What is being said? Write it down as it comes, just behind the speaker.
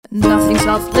Nothing's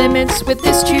off limits with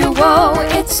this duo.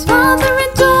 It's father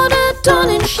and daughter, Don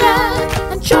and Cher.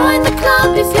 And join the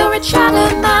club if you're a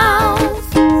Chattermouth.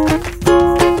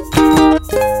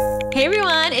 Hey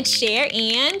everyone, it's Cher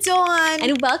and Dawn.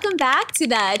 And welcome back to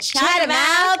the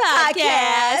Chattermouth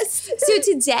Podcast. So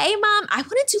today, Mom, I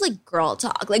want to do like girl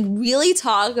talk, like really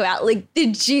talk about like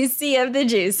the juicy of the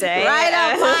juicy. Right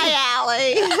up my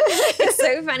alley. It's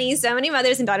so funny. So many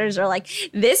mothers and daughters are like,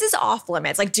 this is off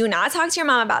limits. Like, do not talk to your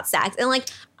mom about sex. And like,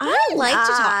 I like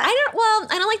to talk. I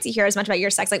don't like to hear as much about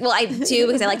your sex. Like, well, I do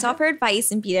because I like to offer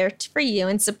advice and be there for you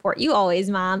and support you always,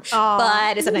 Mom. Aww.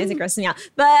 But sometimes it grosses me out.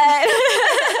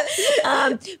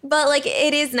 But like,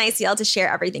 it is nice to be able to share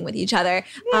everything with each other.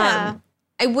 Yeah.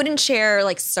 I wouldn't share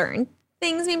like certain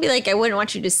things. Maybe like I wouldn't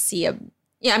want you to see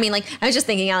I mean, like I was just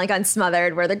thinking like on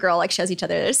Smothered where the girl like shows each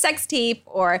other their sex tape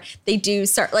or they do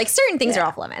like certain things are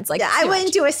off limits. Like I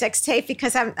wouldn't do a sex tape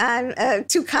because I'm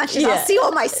too conscious. I'll see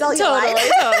all my cellulite.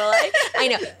 Totally. I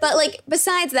know. But like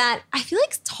besides that, I feel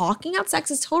like talking about sex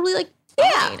is totally like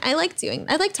fine. I like talking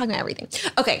about everything.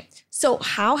 Okay. So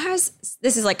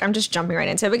this is like I'm just jumping right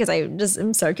into it because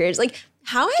I'm so curious. Like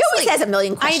how has She always has a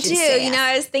million questions. I do.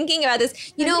 I was thinking about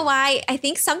this. You know why? I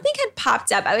think something had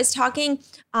popped up. I was talking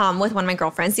with one of my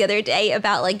girlfriends the other day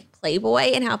about like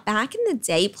Playboy and how back in the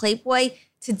day, Playboy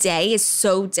today is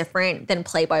so different than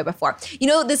Playboy before. You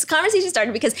know, this conversation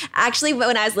started because actually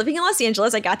when I was living in Los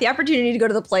Angeles, I got the opportunity to go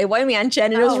to the Playboy Mansion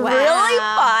and it was really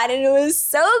fun and it was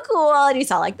so cool. And you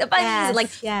saw like the bunnies and like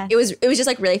it was just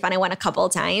like really fun. I went a couple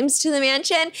of times to the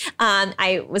mansion.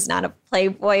 I was not a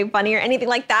Playboy bunny or anything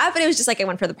like that, but it was just like I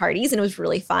went for the parties and it was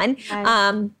really fun.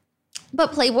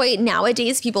 But Playboy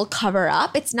nowadays, people cover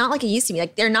up. It's not like it used to be.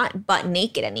 Like they're not butt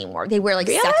naked anymore. They wear like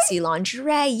sexy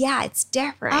lingerie. Yeah, it's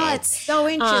different. Oh, it's so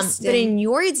interesting. But in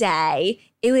your day,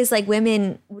 it was like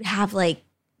women would have like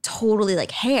totally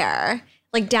like hair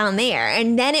like down there.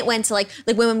 And then it went to like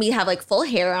women would have like full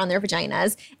hair on their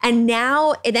vaginas. And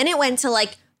then it went to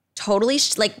like totally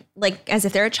like as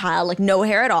if they're a child, like no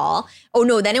hair at all. Oh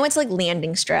no, then it went to like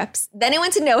landing strips. Then it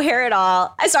went to no hair at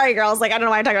all. I'm sorry, girls. Like I don't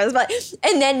know why I'm talking about this, but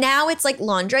and then now it's like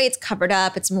lingerie. It's covered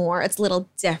up. It's a little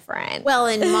different. Well,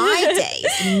 in my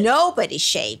days, nobody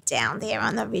shaved down there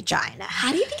on the vagina.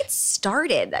 How do you think it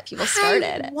started? That people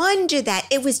started? I wonder that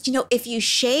it was. If you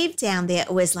shaved down there,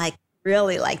 it was like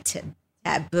really like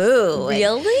taboo.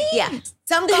 Really? Yeah.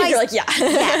 Some guys. You're like, yeah.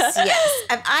 Yes.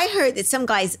 And I heard that some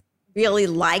guys really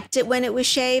liked it when it was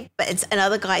shaved, and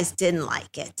other guys didn't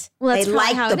like it. Well, they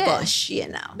liked the bush,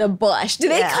 The bush. Do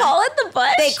they call it the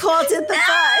bush? They called it the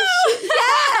bush.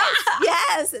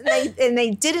 Yes. And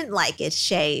they didn't like it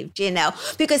shaved,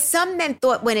 because some men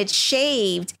thought when it's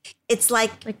shaved, it's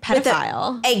like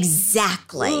pedophile.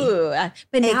 Exactly. Ooh,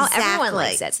 but now everyone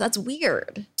likes it, so that's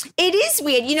weird. It is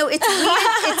weird. It's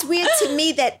weird. It's weird to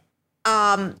me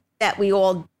that we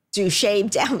all do shave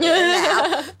down there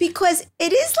now because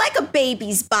it is like a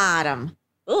baby's bottom.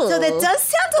 Ooh. So that does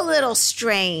sound a little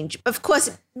strange. Of course,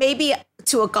 maybe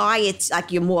to a guy, it's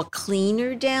like you're more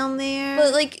cleaner down there.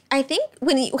 But like, I think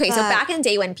so back in the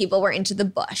day when people were into the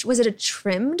bush, was it a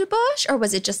trimmed bush or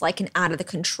was it just like an out of the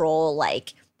control,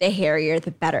 like the hairier,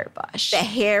 the better bush? The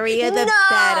hairier, the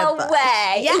better bush. No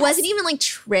way. Yes. It wasn't even like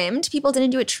trimmed. People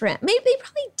didn't do it trim. Maybe they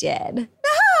probably did.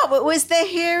 No, it was the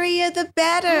hairier, the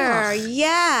better. Oh,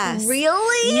 yes.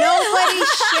 Really? Nobody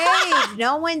shaved.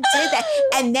 No one did that.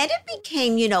 And then it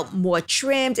became, more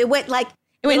trimmed. It went like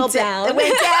It went down. It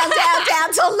went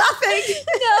down till nothing.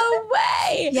 No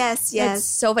way. Yes. That's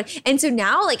so funny. And so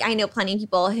now, like, I know plenty of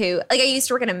people who, like, I used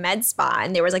to work at a med spa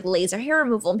and there was like laser hair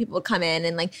removal and people would come in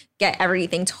and like get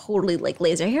everything totally like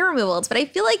laser hair removals. But I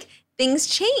feel like things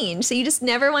change. So you just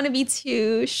never want to be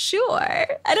too sure.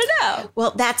 I don't know.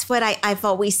 Well, that's what I've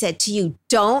always said to you.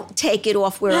 Don't take it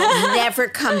off where it'll never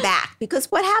come back. Because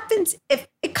what happens if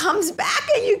it comes back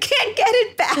and you can't get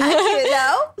it back,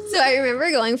 So I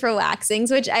remember going for waxings,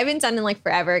 which I haven't done in like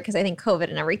forever because I think COVID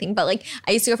and everything. But like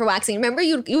I used to go for waxing. Remember,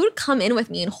 you would come in with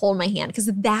me and hold my hand because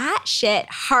that shit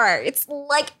hurts.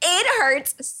 Like it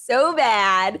hurts so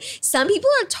bad. Some people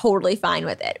are totally fine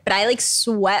with it, but I like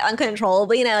sweat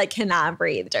uncontrollably and I like cannot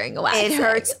breathe during a waxing. It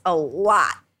hurts a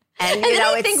lot. And then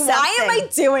I think, why am I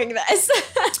doing this?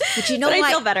 But you know why?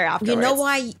 I feel better afterwards. You know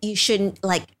why you shouldn't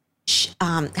like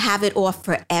have it off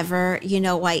forever? You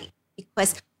know why?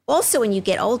 Because also when you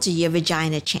get older, your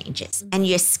vagina changes and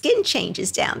your skin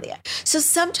changes down there. So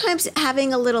sometimes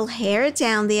having a little hair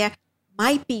down there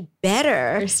might be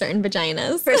better. For certain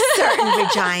vaginas.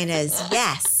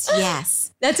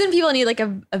 Yes. That's when people need like a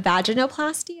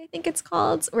vaginoplasty, I think it's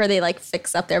called, where they like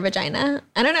fix up their vagina.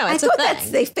 I don't know. It's I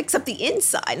thought they fix up the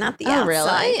inside, not the outside. Oh,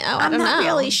 really? Oh, I'm not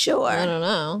really sure. I don't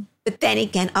know. But then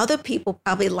again, other people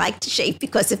probably like to shave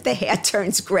because if their hair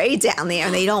turns gray down there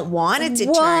and they don't want it to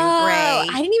turn gray.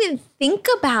 I didn't even think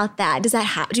about that. Does that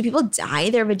happen? Do people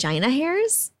dye their vagina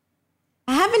hairs?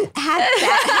 I haven't had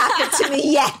that happen to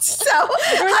me yet. So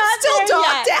I'm still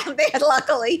dark down there,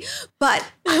 luckily. But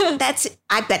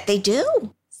I bet they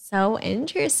do. So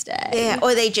interesting. Yeah,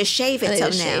 or they just shave it. Or they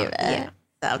just now. shave it. Yeah.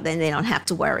 So then they don't have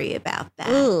to worry about that.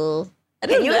 Ooh.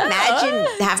 Can you imagine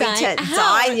having to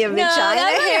dye your vagina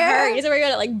hair? You're worried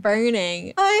about it like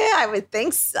burning. Oh, yeah, I would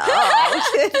think so.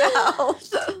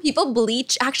 People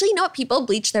bleach. Actually, you know what? People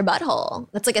bleach their butthole.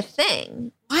 That's like a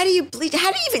thing. Why do you bleach?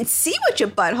 How do you even see what your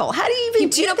butthole? How do you even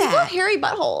do that? People have hairy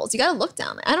buttholes. You got to look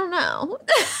down there. I don't know.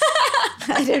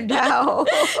 I don't know.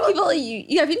 People,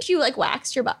 haven't you like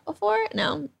waxed your butt before?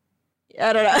 No.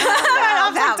 I don't know. Don't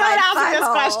ask me this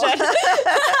question.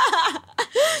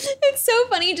 It's so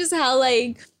funny just how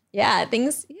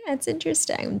it's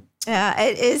interesting. Yeah,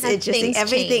 it is interesting.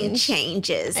 Everything change.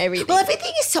 changes. Everything. Well,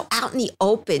 everything is so out in the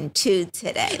open too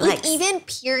today. Like even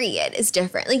period is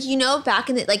different. Like, back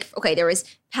in the, there was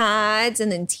pads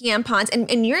and then tampons. And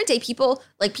in your day, people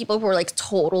who were like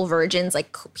total virgins,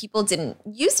 like people didn't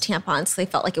use tampons. So they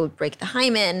felt like it would break the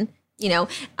hymen.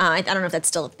 I don't know if that's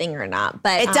still a thing or not,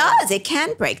 but it does. It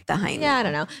can break the hymen. Yeah, I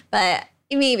don't know, but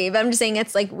maybe. But I'm just saying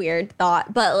it's like weird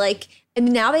thought. But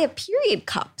and now they have period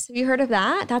cups. Have you heard of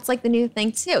that? That's like the new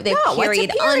thing too. They have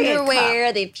period underwear.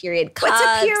 Cup? They have period cups.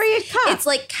 What's a period cup? It's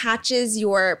like catches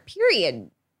your period.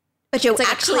 But you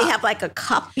actually have like a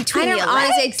cup between your legs?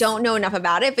 Honestly, I don't know enough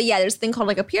about it. But yeah, there's a thing called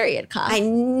like a period cup. I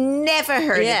never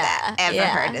heard of that.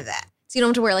 Heard of that. So you don't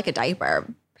have to wear like a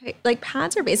diaper. Like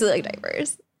pads are basically like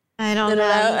diapers. I don't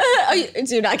know. Oh, you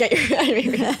do not get your.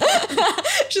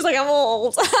 She's like, I'm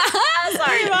old.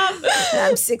 Sorry, Mom.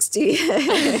 I'm 60. So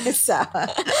she's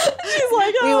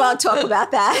like, we won't talk about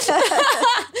that.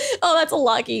 Oh, that's a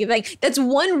lucky thing. That's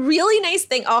one really nice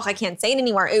thing. Oh, I can't say it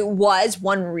anymore. It was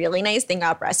one really nice thing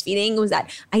about breastfeeding was that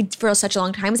for such a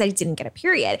long time, I didn't get a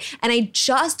period. And I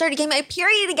just started getting my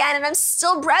period again and I'm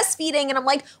still breastfeeding. And I'm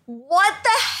like, what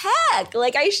the heck?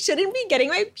 Like, I shouldn't be getting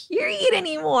my period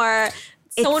anymore.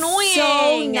 So annoying. It's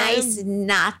so nice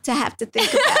not to have to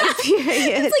think about a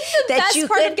period. It's like the best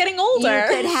part of getting older. You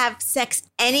could have sex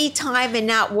anytime and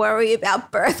not worry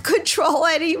about birth control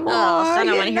anymore. Oh, I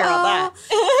don't want to hear all that.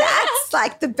 That's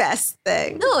like the best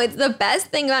thing. No, it's the best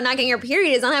thing about not getting your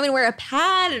period is not having to wear a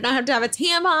pad or not have to have a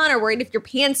tampon or worried if your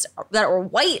pants that were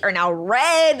white are now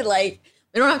red. Like,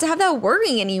 we don't have to have that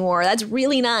worrying anymore. That's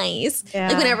really nice. Yeah.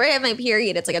 Like whenever I have my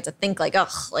period, it's like I have to think like,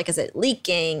 is it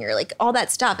leaking or like all that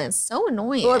stuff. And it's so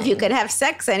annoying. Or if you could have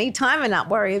sex anytime and not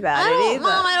worry about it either.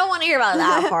 Mom, I don't want to hear about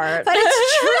that part. But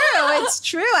it's true. It's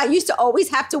true. I used to always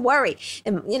have to worry.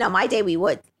 And, my day we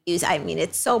would use,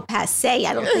 it's so passé.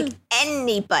 I don't think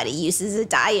anybody uses a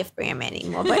diaphragm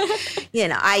anymore. But,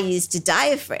 I used a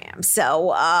diaphragm.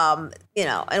 So,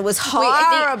 it was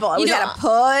horrible. We had to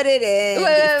put it in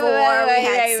before we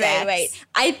had sex. Wait.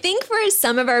 I think for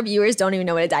some of our viewers don't even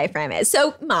know what a diaphragm is.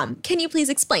 So, Mom, can you please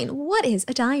explain what is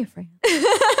a diaphragm?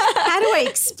 How do I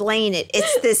explain it?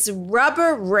 It's this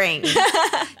rubber ring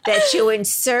that you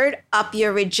insert up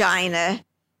your vagina.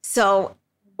 So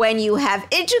when you have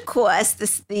intercourse,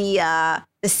 the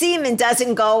semen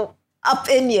doesn't go up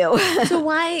in you. So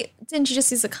why didn't you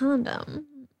just use a condom?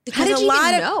 Because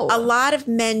a lot of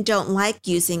men don't like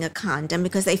using a condom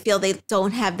because they feel they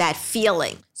don't have that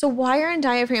feeling. So why aren't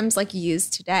diaphragms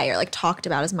used today or talked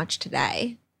about as much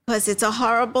today? Because it's a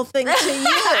horrible thing to use.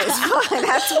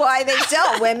 That's why they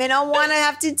don't. Women don't want to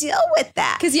have to deal with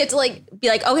that. Because you have to be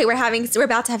like, okay, we're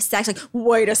about to have sex. Like,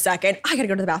 wait a second, I gotta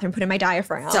go to the bathroom, put in my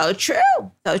diaphragm. So true.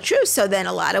 So then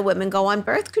a lot of women go on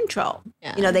birth control.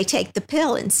 Yeah. They take the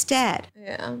pill instead.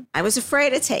 Yeah. I was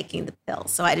afraid of taking the pill,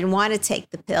 so I didn't want to take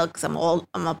the pill because I'm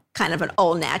a kind of an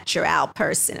old natural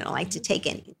person. I don't like to take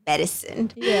any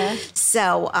medicine. Yeah.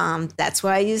 So that's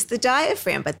why I used the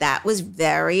diaphragm, but that was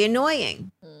very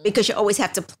annoying. Because you always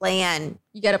have to plan.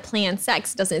 You got to plan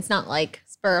sex. It's not like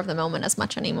spur of the moment as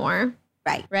much anymore.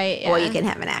 Right. Right. Yeah. Or you can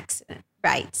have an accident.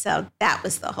 Right. So that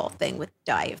was the whole thing with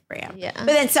diaphragm. Yeah. But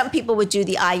then some people would do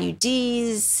the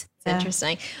IUDs. It's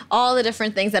interesting. All the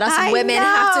different things that us women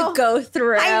have to go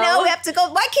through. I know. We have to go.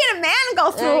 Why can't a man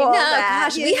go through all that?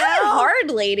 Gosh, we have it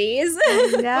hard, ladies.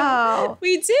 No.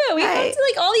 We do. We have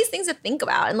to all these things to think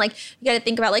about. And you got to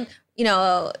think about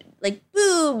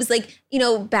boobs,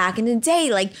 back in the day,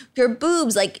 your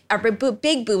boobs,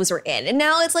 big boobs were in. And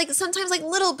now it's sometimes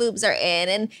little boobs are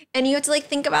in. And you have to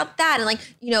think about that. And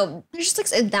there's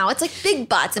just now it's big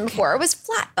butts. And before it was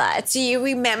flat butts. Do you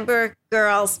remember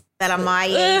girls that are my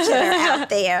age that are out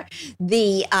there?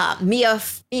 The Mia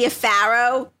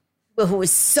Farrow who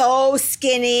was so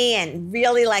skinny and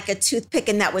really like a toothpick,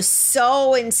 and that was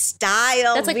so in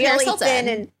style, That's like really Paris Hilton.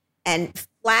 thin and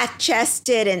flat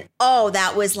chested, and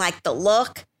that was like the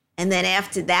look. And then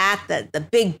after that, the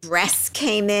big breasts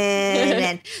came in,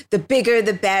 and the bigger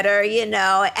the better, And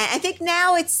I think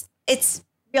now it's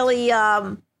really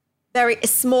very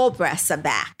small breasts are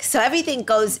back. So everything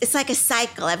goes, it's like a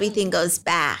cycle. Everything goes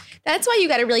back. That's why you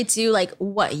got to really do like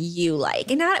what you like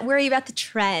and not worry about the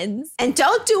trends. And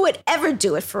don't ever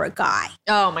do it for a guy.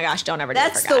 Oh my gosh, don't ever do it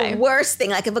That's for a guy. the worst thing.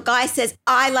 Like if a guy says,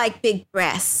 I like big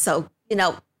breasts, so,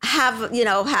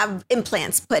 have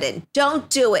implants put in. Don't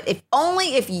do it. If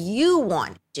you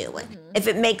want to do it. If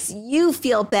it makes you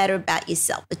feel better about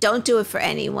yourself. But don't do it for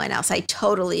anyone else. I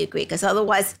totally agree. Because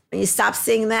otherwise, when you stop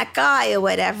seeing that guy or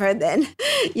whatever, then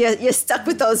you're stuck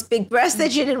with those big breasts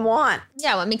that you didn't want.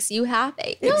 Yeah, what makes you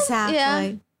happy. Exactly.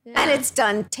 Yeah. And it's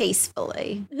done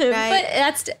tastefully. Right?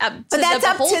 But that's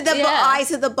up to the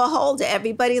eyes of the beholder.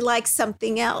 Everybody likes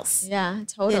something else. Yeah,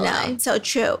 totally. So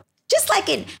true. Just like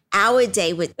in our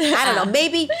day with, I don't know,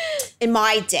 maybe in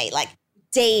my day, like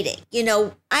dating,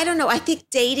 I don't know. I think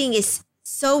dating is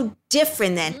so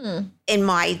different than in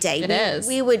my day. It is.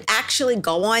 We would actually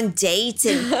go on dates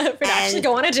and actually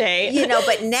go on a date.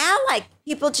 But now like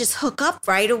people just hook up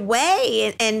right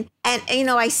away. And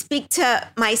I speak to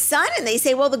my son and they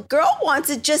say, well, the girl wants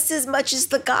it just as much as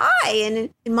the guy.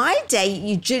 And in my day,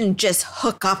 you didn't just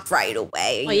hook up right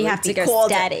away. Well, you have to go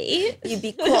steady. You'd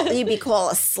be called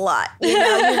a slut. You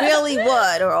really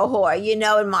would, or a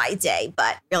whore, in my day.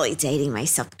 But really dating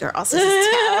myself, girls, is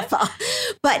terrible.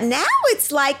 But now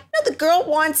it's like, the girl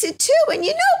wants it too. And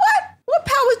you know what? More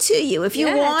power to you. If you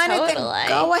want it, then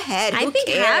go ahead. I think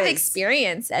cares? Have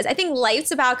experiences. I think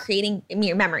life's about creating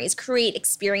memories, create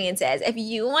experiences. If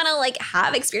you want to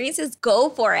have experiences, go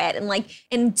for it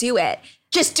and do it.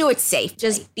 Just do it safe.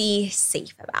 Just be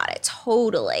safe about it.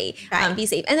 Totally. Right. Be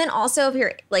safe. And then also if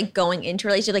you're going into a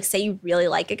relationship, say you really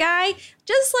like a guy,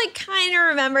 just kind of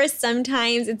remember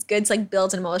sometimes it's good to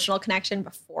build an emotional connection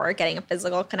before getting a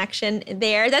physical connection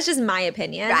there. That's just my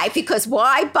opinion. Right, because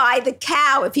why buy the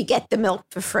cow if you get the milk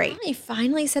for free? Oh, you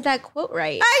finally said that quote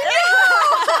right. I know.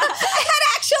 I had to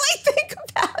actually think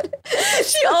about it.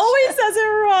 She always says it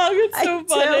wrong. It's so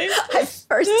funny.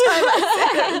 First time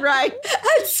I said it right.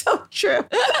 That's so true.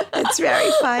 It's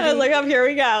very funny. Look up, here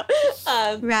we go.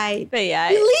 Right. But yeah.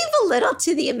 You leave a little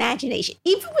to the imagination,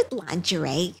 even with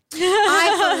lingerie.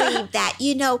 I believe that,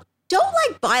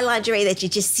 don't buy lingerie that you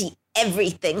just see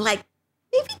everything.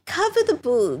 Maybe cover the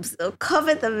boobs or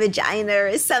cover the vagina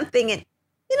or something and,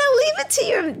 leave it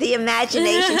to the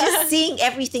imagination. Just seeing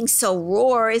everything so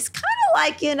raw is kind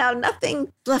of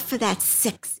nothing left for that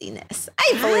sexiness.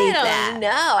 I believe that. I don't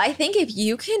know. I think if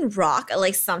you can rock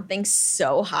something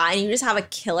so high and you just have a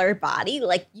killer body,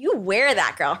 you wear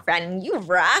that, girlfriend, and you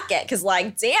rock it because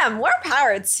damn, more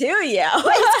power to you. Well,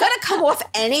 it's going to come off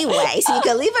anyway, so you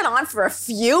can leave it on for a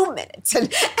few minutes and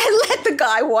let the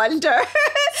guy wonder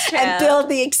and build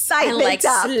the excitement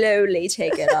up. Slowly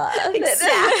take it off.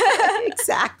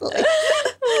 Exactly.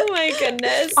 Oh my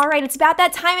goodness. All right, it's about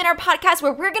that time in our podcast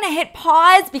where we're going to hit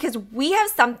pause because we have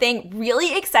something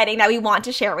really exciting that we want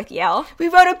to share with you. We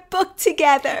wrote a book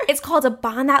together. It's called A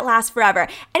Bond That Lasts Forever.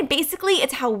 And basically,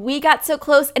 it's how we got so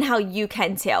close and how you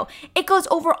can too. It goes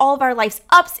over all of our life's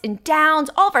ups and downs,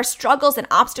 all of our struggles and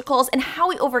obstacles, and how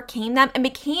we overcame them and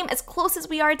became as close as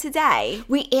we are today.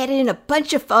 We added in a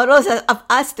bunch of photos of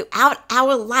us throughout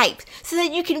our life so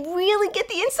that you can really get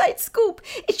the inside scoop.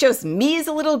 It shows me as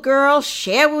a little girl,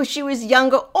 Cher when she was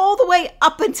younger, all the way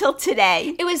up until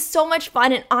today. It was so much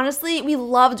fun, and honestly, we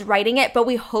loved writing it, but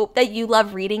we hope that you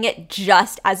love reading it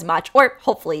just as much, or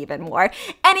hopefully even more.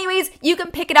 Anyways, you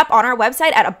can pick it up on our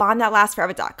website at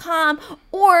abondthatlastforever.com,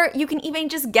 or you can even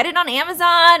just get it on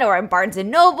Amazon or in Barnes &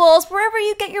 Nobles, wherever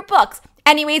you get your books.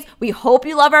 Anyways, we hope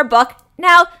you love our book.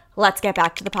 Now, let's get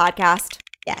back to the podcast.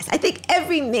 Yes, I think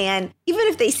every man, even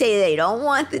if they say they don't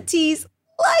want the tease,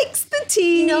 likes the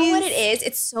tease. You know what it is?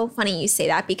 It's so funny you say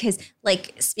that because,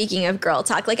 speaking of girl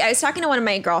talk, I was talking to one of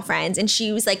my girlfriends and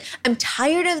she was like, I'm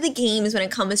tired of the games when it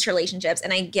comes to relationships.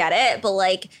 And I get it,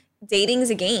 but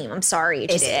dating's a game. I'm sorry. It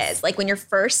just is. When you're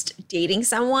first dating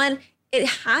someone, it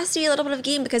has to be a little bit of a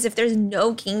game because if there's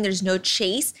no game, there's no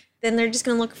chase, then they're just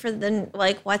going to look for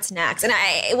the, what's next. And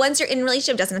once you're in a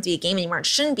relationship, it doesn't have to be a game anymore. It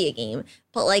shouldn't be a game.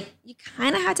 But, you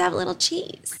kind of have to have a little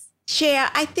cheese. Cher,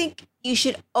 I think you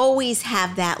should always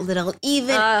have that little,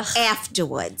 even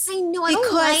afterwards. I know, I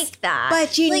don't like that.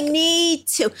 But you need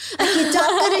to. You're not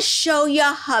going to show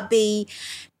your hubby,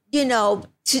 to,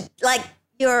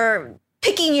 your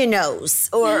picking your nose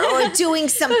or doing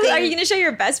something. Are you going to show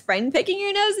your best friend picking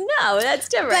your nose? No, that's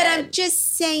different. But I'm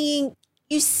just saying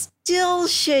you still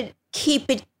should keep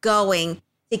it going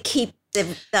to keep the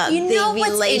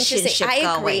relationship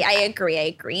going. I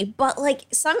agree. But like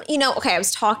okay, I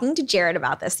was talking to Jared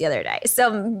about this the other day.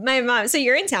 So my mom, so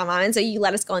you're in town, Mom, and so you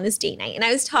let us go on this date night. And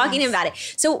I was talking to him about it.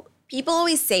 So people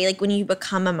always say, like, when you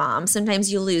become a mom,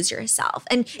 sometimes you lose yourself.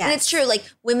 And it's true. Like,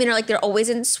 women are like, they're always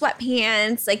in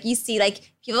sweatpants. Like, you see,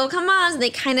 like, people become moms and they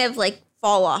kind of like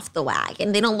fall off the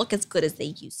wagon. They don't look as good as they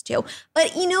used to.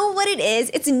 But you know what it is?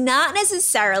 It's not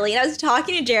necessarily, and I was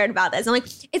talking to Jared about this. I'm like,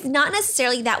 it's not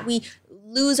necessarily that we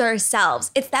lose ourselves.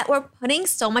 It's that we're putting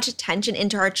so much attention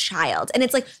into our child. And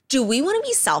it's like, do we want to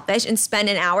be selfish and spend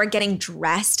an hour getting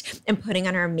dressed and putting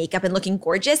on our makeup and looking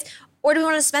gorgeous? Or do we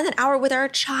want to spend an hour with our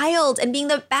child and being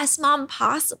the best mom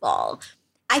possible?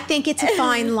 I think it's a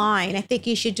fine line. I think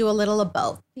you should do a little of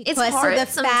both. It's hard the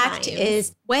fact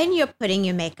is, when you're putting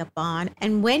your makeup on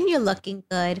and when you're looking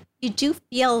good, you do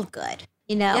feel good,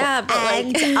 Yeah, but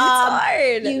and, it's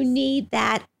hard. You need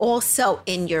that also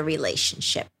in your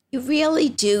relationship. You really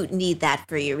do need that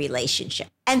for your relationship.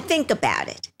 And think about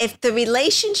it. If the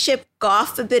relationship, God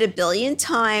forbid, 1 billion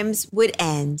times would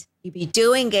end, you'd be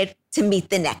doing it to meet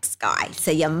the next guy.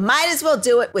 So you might as well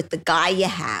do it with the guy you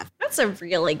have. That's a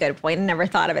really good point. I never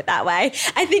thought of it that way.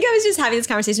 I think I was just having this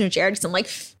conversation with Jared because I'm like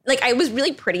I was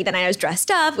really pretty. Then I was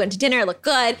dressed up, went to dinner, I looked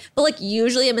good. But like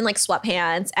usually I'm in like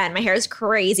sweatpants and my hair is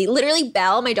crazy. Literally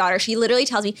Belle, my daughter, she literally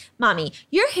tells me, Mommy,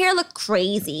 your hair look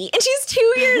crazy. And she's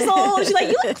 2 years old. She's like,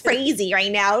 you look crazy right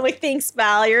now. I'm like, thanks,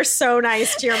 Belle. You're so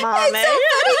nice to your mom. It's so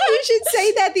funny you should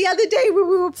say that. The other day when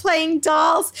we were playing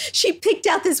dolls, she picked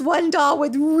out this one doll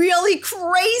with really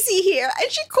crazy hair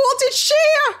and she called it Cher.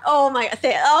 Oh my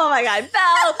God,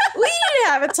 Belle, we need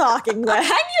to have a talking with her. I need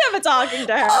to have a talking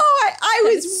to her. Oh, I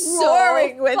was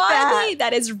roaring with that.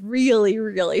 That is really,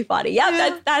 really funny.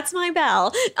 Yep, that's my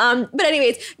Belle. But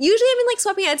anyways, usually I'm in like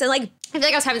sweatpants and like, I feel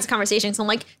like I was having this conversation. So I'm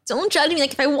like, don't judge me.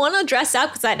 Like if I want to dress up,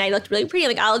 because that night I looked really pretty,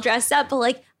 like I'll dress up. But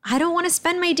like, I don't want to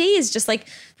spend my days just like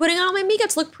putting on all my makeup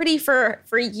to look pretty for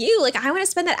you. Like I want to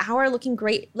spend that hour looking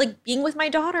great, like being with my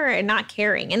daughter and not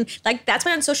caring. And like, that's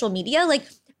why on social media, like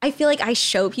I feel like I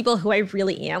show people who I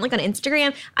really am. Like on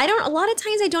Instagram, a lot of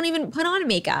times I don't even put on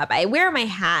makeup. I wear my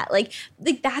hat. Like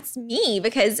that's me,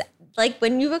 because like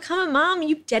when you become a mom,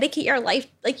 you dedicate your life,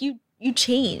 like you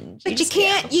change. But you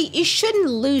can't, you shouldn't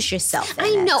lose yourself.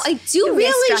 I know. I do. You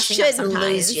really shouldn't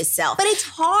lose yourself. But it's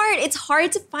hard. It's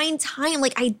hard to find time.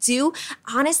 Like I do,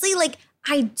 honestly, like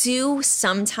I do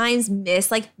sometimes miss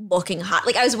like looking hot.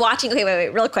 Like I was watching, okay, wait,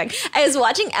 real quick. I was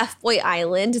watching F-Boy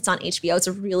Island. It's on HBO. It's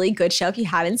a really good show. If you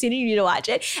haven't seen it, you need to watch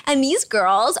it. And these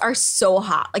girls are so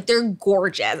hot. Like they're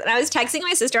gorgeous. And I was texting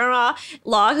my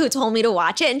sister-in-law who told me to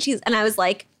watch it. And I was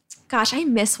like, gosh, I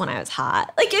miss when I was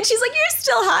hot. Like, and she's like, you're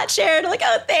still hot, Cher. And I'm like,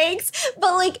 oh, thanks.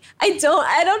 But like, I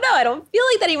don't know. I don't feel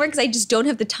like that anymore because I just don't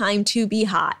have the time to be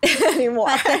hot anymore.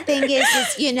 But the thing is,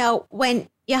 when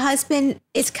your husband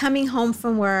is coming home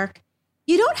from work,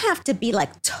 you don't have to be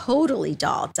like totally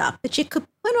dolled up, but you could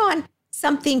put on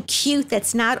something cute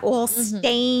that's not all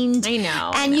stained. I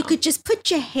know. And you could just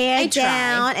put your hair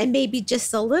down and maybe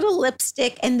just a little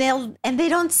lipstick, and they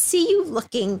don't see you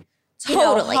looking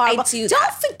totally. I do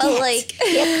that. Don't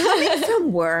forget, you're coming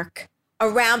from work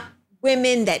around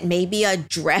women that maybe are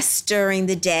dressed during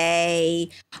the day,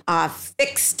 are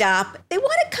fixed up. They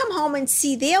want to come home and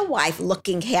see their wife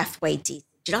looking halfway decent.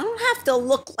 You don't have to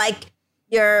look like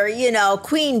you're,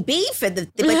 queen bee but you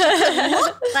can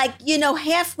look like,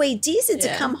 halfway decent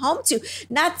to come home to.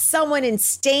 Not someone in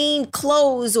stained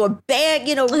clothes or bad,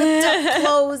 ripped up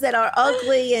clothes that are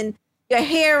ugly and your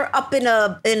hair up in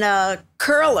a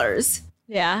curlers.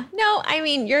 Yeah. No, I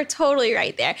mean, you're totally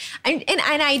right there. And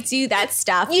I do that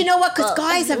stuff. You know what? Because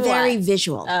guys are very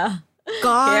visual.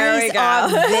 Guys are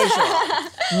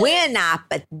visual. We're not,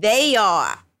 but they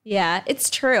are. Yeah,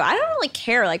 it's true. I don't really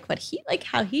care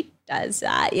how he does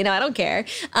that. I don't care.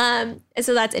 And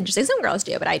so that's interesting. Some girls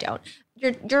do, but I don't.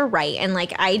 You're right. And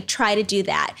like, I try to do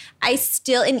that.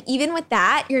 And even with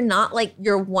that, you're not like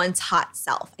your once hot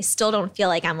self. I still don't feel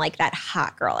like I'm like that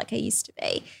hot girl like I used to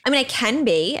be. I mean, I can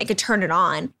be, I could turn it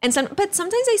on. But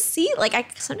sometimes I see, like,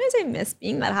 sometimes I miss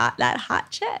being that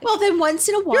hot chick. Well, then once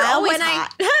in a while, you're always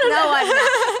hot. I'm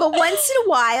not. But once in a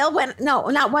while,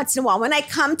 not once in a while, when I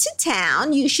come to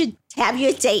town, you should have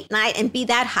your date night and be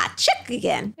that hot chick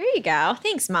again. There you go.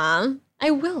 Thanks, Mom. I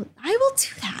will do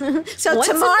that. So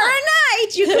tomorrow night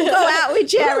you can go out with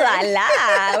Jerry. Ooh la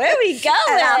la. Where are we going?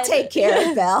 And I'll take care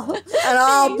of Belle. And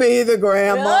I'll be the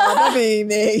grandma. Be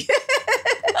me.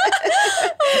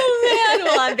 Oh man.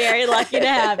 Well, I'm very lucky to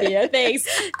have you. Thanks.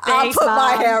 I'll Thanks, put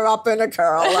my Mom. hair up in a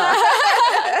curler.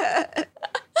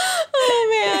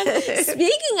 Oh man.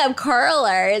 Speaking of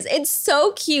curlers, it's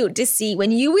so cute to see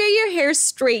when you wear your hair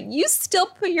straight, you still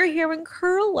put your hair in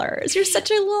curlers. You're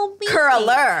such a little baby.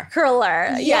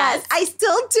 Curler. Yes. I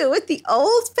still do it the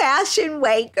old-fashioned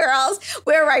way, girls,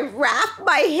 where I wrap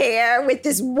my hair with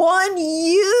this one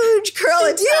huge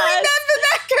curler. Do you remember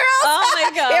that, girls? Oh,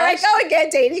 my gosh. Here I go again,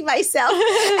 dating myself.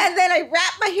 And then I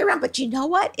wrap my hair around. But you know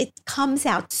what? It comes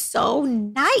out so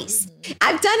nice.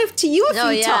 I've done it to you a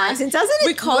few times, and doesn't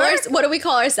it What do we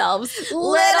call ourselves?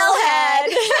 Little head.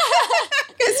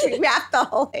 Because we wrap the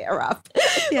whole hair up.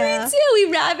 Yeah. Me too.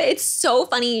 We wrap it. It's so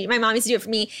funny. My mom used to do it for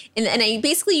me. And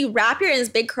you wrap your hair in this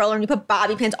big curler and you put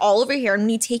bobby pins all over your hair. And when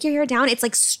you take your hair down, it's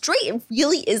like straight. It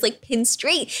really is like pin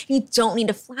straight. And you don't need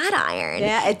a flat iron.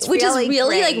 Yeah, it's which really is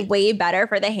really great. like way better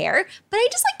for the hair. But I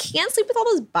just like can't sleep with all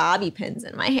those bobby pins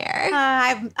in my hair.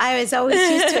 I was always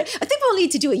used to it. I think we'll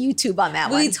need to do a YouTube on that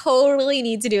one. We totally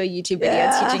need to do a YouTube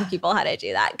video teaching people how to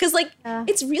do that. Because like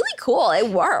it's really cool. It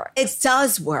works. It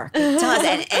does work. It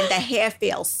does. And the hair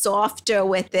feels softer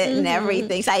with it and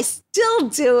everything. So I still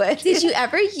do it. Did you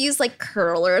ever use like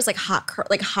curlers, like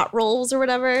hot rolls or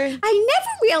whatever? I never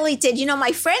really did. You know,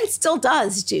 my friend still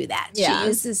does do that. Yeah. She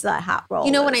uses the hot rollers.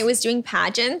 You know, when I was doing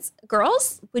pageants,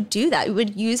 girls would do that. We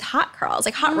would use hot curls,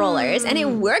 like hot rollers, and it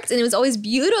worked, and it was always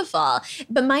beautiful.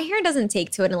 But my hair doesn't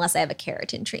take to it unless I have a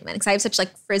keratin treatment, because I have such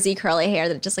like frizzy, curly hair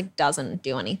that it just like doesn't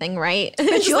do anything right.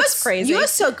 But Yours crazy. You're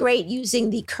so great using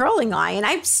the curling iron.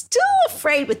 I'm still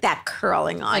afraid with that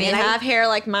curling iron. When you have hair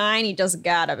like mine, you just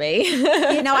gotta be.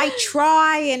 You know, I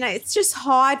try, and it's just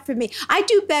hard for me. I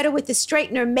do better with the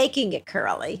straightener making it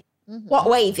curly. Well,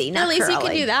 wavy, not At least curly. you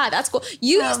can do that. That's cool.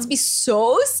 You used to be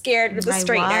so scared with the I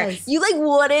straightener. was. You like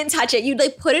wouldn't touch it. You'd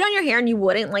like put it on your hair and you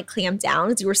wouldn't like clamp down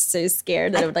because you were so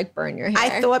scared that it would like burn your hair.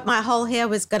 I thought my whole hair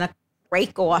was going to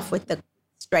break off with the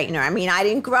straightener. I mean, I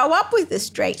didn't grow up with the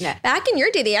straightener. Back in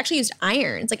your day, they actually used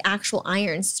irons, like actual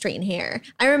irons to straighten hair.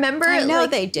 I remember. I know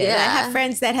like, they did. Yeah. I have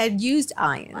friends that had used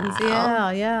irons.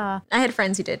 Wow. Yeah. I had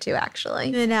friends who did too,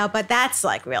 actually. You know, but that's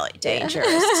like really dangerous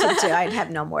to do. I'd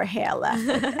have no more hair left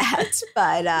with that.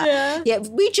 But yeah,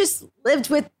 we just lived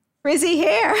with frizzy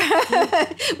hair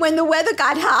when the weather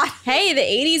got hot. Hey, the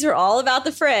 80s were all about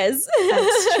the frizz.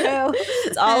 That's true.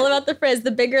 It's all about the frizz.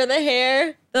 The bigger the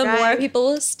hair, the more Right. people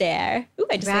will stare. Ooh,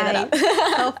 I just made that up.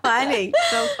 So funny.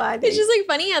 So funny. It's just like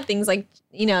funny how things like,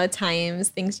 you know,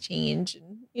 things change.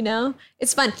 And, you know,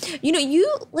 it's fun. You know,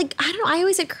 you like, I don't know, I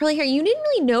always had curly hair. You didn't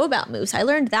really know about mousse. I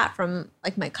learned that from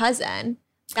like my cousin.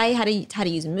 I had to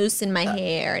use mousse in my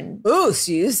hair and mousse.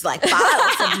 You use like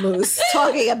bottles of mousse.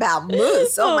 Talking about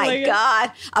mousse. Oh, my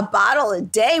God. A bottle a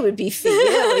day would be for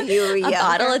you when you were a younger.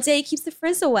 bottle a day keeps the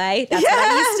frizz away. That's what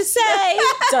I used to say.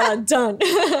 Dun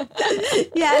dun.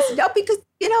 Yes. No, because,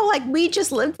 you know, like we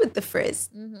just lived with the frizz.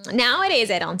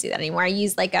 Nowadays, I don't do that anymore. I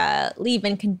use like a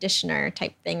leave-in conditioner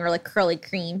type thing or like curly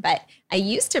cream. But I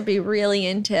used to be really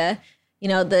into, you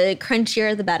know, the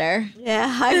crunchier, the better.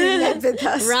 Yeah, I remember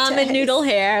those Ramen days. noodle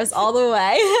hairs all the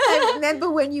way. I remember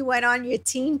when you went on your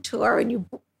teen tour and you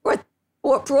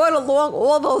brought along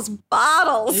all those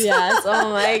bottles. Yes.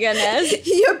 Oh my goodness.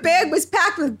 Your bag was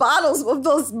packed with bottles of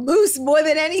those mousse more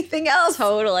than anything else.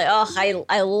 Totally. Oh,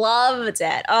 I loved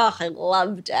it. Oh, I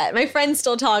loved it. My friends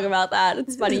still talk about that.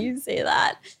 It's funny you say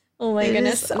that. Oh my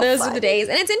goodness. so Those are funny. the days.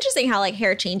 And it's interesting how like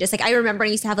hair changes. Like I remember I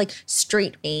used to have like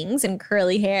straight bangs and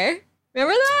curly hair.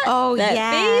 Remember that? Oh, that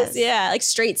yes. phase? Yeah, like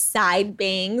straight side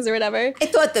bangs or whatever. I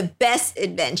thought the best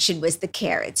invention was the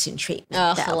keratin treatment,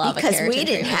 Oh, I though, love a because we keratin didn't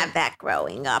treatment. have that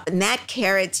growing up, and that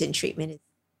keratin treatment is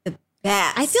the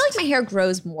best. I feel like my hair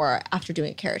grows more after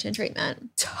doing a keratin treatment.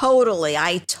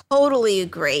 I totally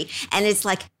agree, and it's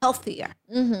like healthier.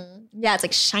 Yeah, it's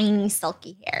like shiny,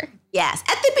 silky hair. Yes,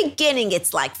 at the beginning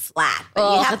it's like flat,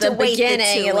 but you have at to the wait beginning,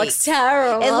 the 2 it weeks. looks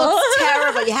terrible. It looks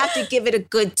terrible. You have to give it a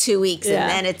good 2 weeks, Yeah. and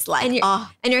then it's like, and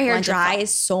your hair wonderful.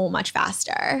 dries so much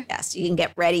faster. Yes, you can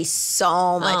get ready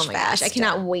so much Oh my faster. gosh, I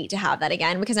cannot wait to have that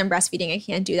again because I'm breastfeeding. I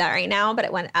can't do that right now,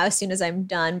 but as soon as I'm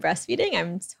done breastfeeding,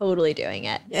 I'm totally doing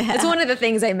it. Yeah. It's one of the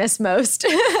things I miss most.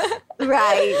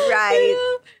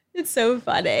 Right. It's so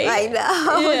funny. I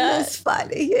know. Yeah. It's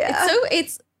funny. Yeah.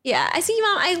 Yeah, I see you,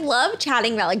 Mom. I love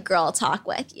chatting about like girl talk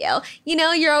with you. You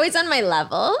know, you're always on my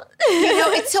level. You know,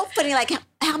 it's so funny, like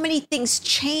how many things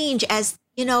change as,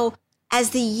 you know, as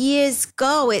the years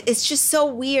go. It's just so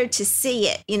weird to see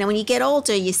it. You know, when you get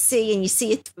older, you see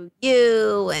it through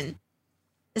you. And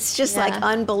It's just like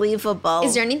unbelievable.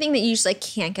 Is there anything that you just like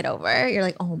can't get over? You're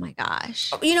like, oh my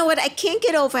gosh. You know what? I can't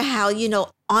get over how,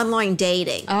 online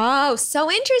dating. Oh, so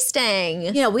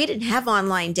interesting. We didn't have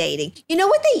online dating. You know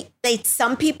what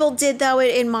some people did though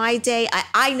in my day?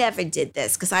 I never did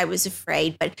this because I was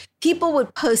afraid, but people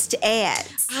would post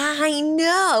ads. I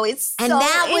know. And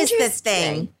that was the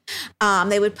thing.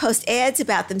 They would post ads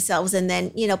about themselves and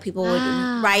then, people would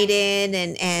write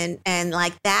in and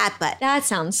like that. But that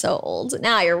sounds so old.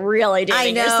 Now you're really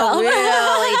dating yourself. I know,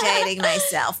 really dating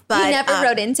myself. But you never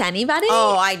wrote into anybody?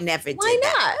 Oh, I never did. Why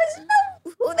that. not?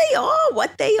 Who they are,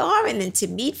 what they are, and then to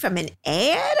meet from an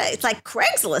ad, it's like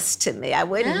Craigslist to me. I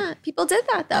wouldn't. Yeah, people did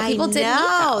that though. People did meet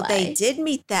that way. They did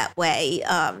meet that way.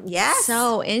 Yes.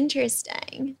 So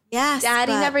interesting. Yes.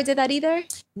 Daddy never did that either?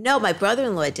 No, my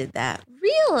brother-in-law did that.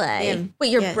 Really?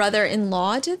 Wait, your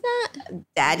brother-in-law did that?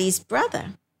 Daddy's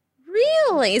brother.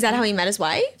 Really? Is that how he met his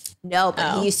wife? No,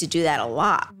 but he used to do that a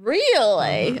lot.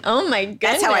 Really? Oh my goodness.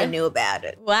 That's how I knew about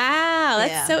it. Wow,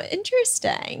 that's so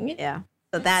interesting. Yeah.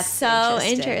 So that's so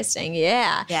interesting.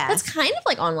 Yeah. Yes. That's kind of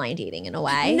like online dating in a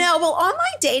way. No, well,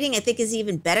 online dating I think is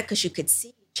even better because you could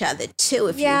see each other too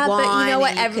if you want. Yeah, but you know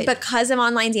what? Because of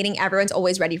online dating, everyone's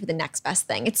always ready for the next best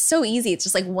thing. It's so easy. It's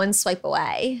just like one swipe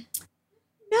away.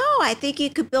 No, I think you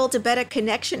could build a better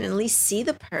connection and at least see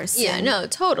the person. Yeah, no,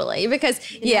 totally. Because,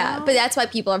 but that's why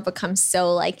people have become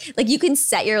so like you can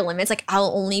set your limits. Like,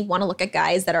 I'll only want to look at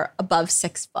guys that are above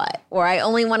 6 foot, or I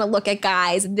only want to look at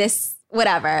guys this,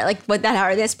 whatever, like what that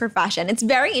are this profession. It's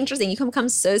very interesting. You can become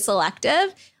so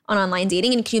selective on online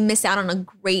dating and you miss out on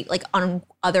on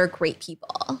other great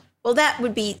people. Well, that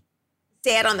would be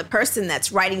sad on the person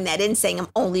that's writing that in saying, I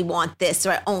only want this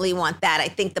or I only want that. I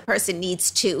think the person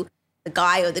the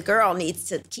guy or the girl needs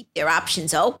to keep their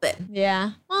options open.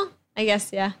 Yeah. Well, I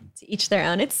guess, to each their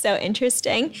own. It's so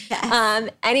interesting. Yes.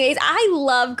 Anyways, I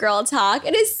love Girl Talk.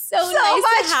 It is so nice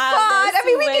much to have fun. this I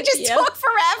mean, we with could just you. talk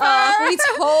forever. We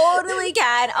totally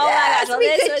can. Oh yes, my gosh. Well,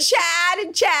 we could was chat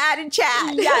and chat and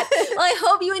chat. Yes. Well, I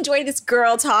hope you enjoyed this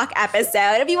Girl Talk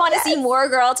episode. If you want to see more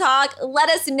Girl Talk, let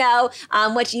us know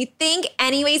what you think.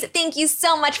 Anyways, thank you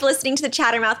so much for listening to the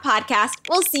Chattermouth Podcast.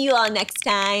 We'll see you all next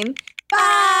time.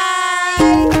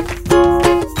 Bye.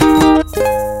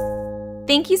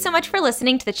 Thank you so much for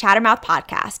listening to the Chattermouth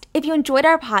Podcast. If you enjoyed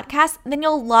our podcast, then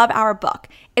you'll love our book.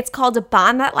 It's called A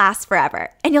Bond That Lasts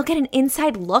Forever, and you'll get an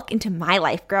inside look into my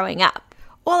life growing up.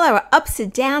 All our ups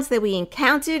and downs that we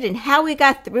encountered and how we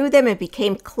got through them and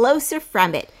became closer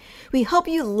from it. We hope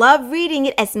you love reading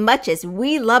it as much as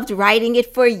we loved writing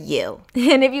it for you.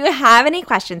 And if you have any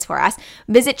questions for us,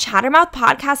 visit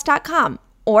chattermouthpodcast.com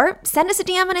or send us a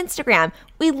DM on Instagram.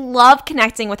 We love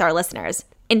connecting with our listeners.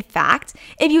 In fact,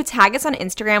 if you tag us on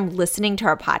Instagram listening to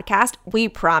our podcast, we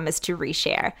promise to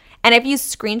reshare. And if you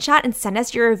screenshot and send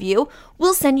us your review,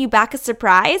 we'll send you back a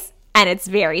surprise, and it's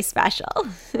very special.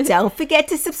 Don't forget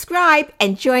to subscribe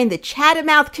and join the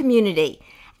Chattermouth community.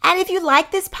 And if you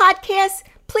like this podcast,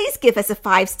 please give us a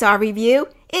 5-star review.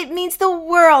 It means the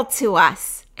world to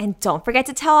us. And don't forget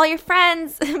to tell all your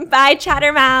friends. Bye,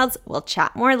 Chattermouths. We'll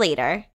chat more later.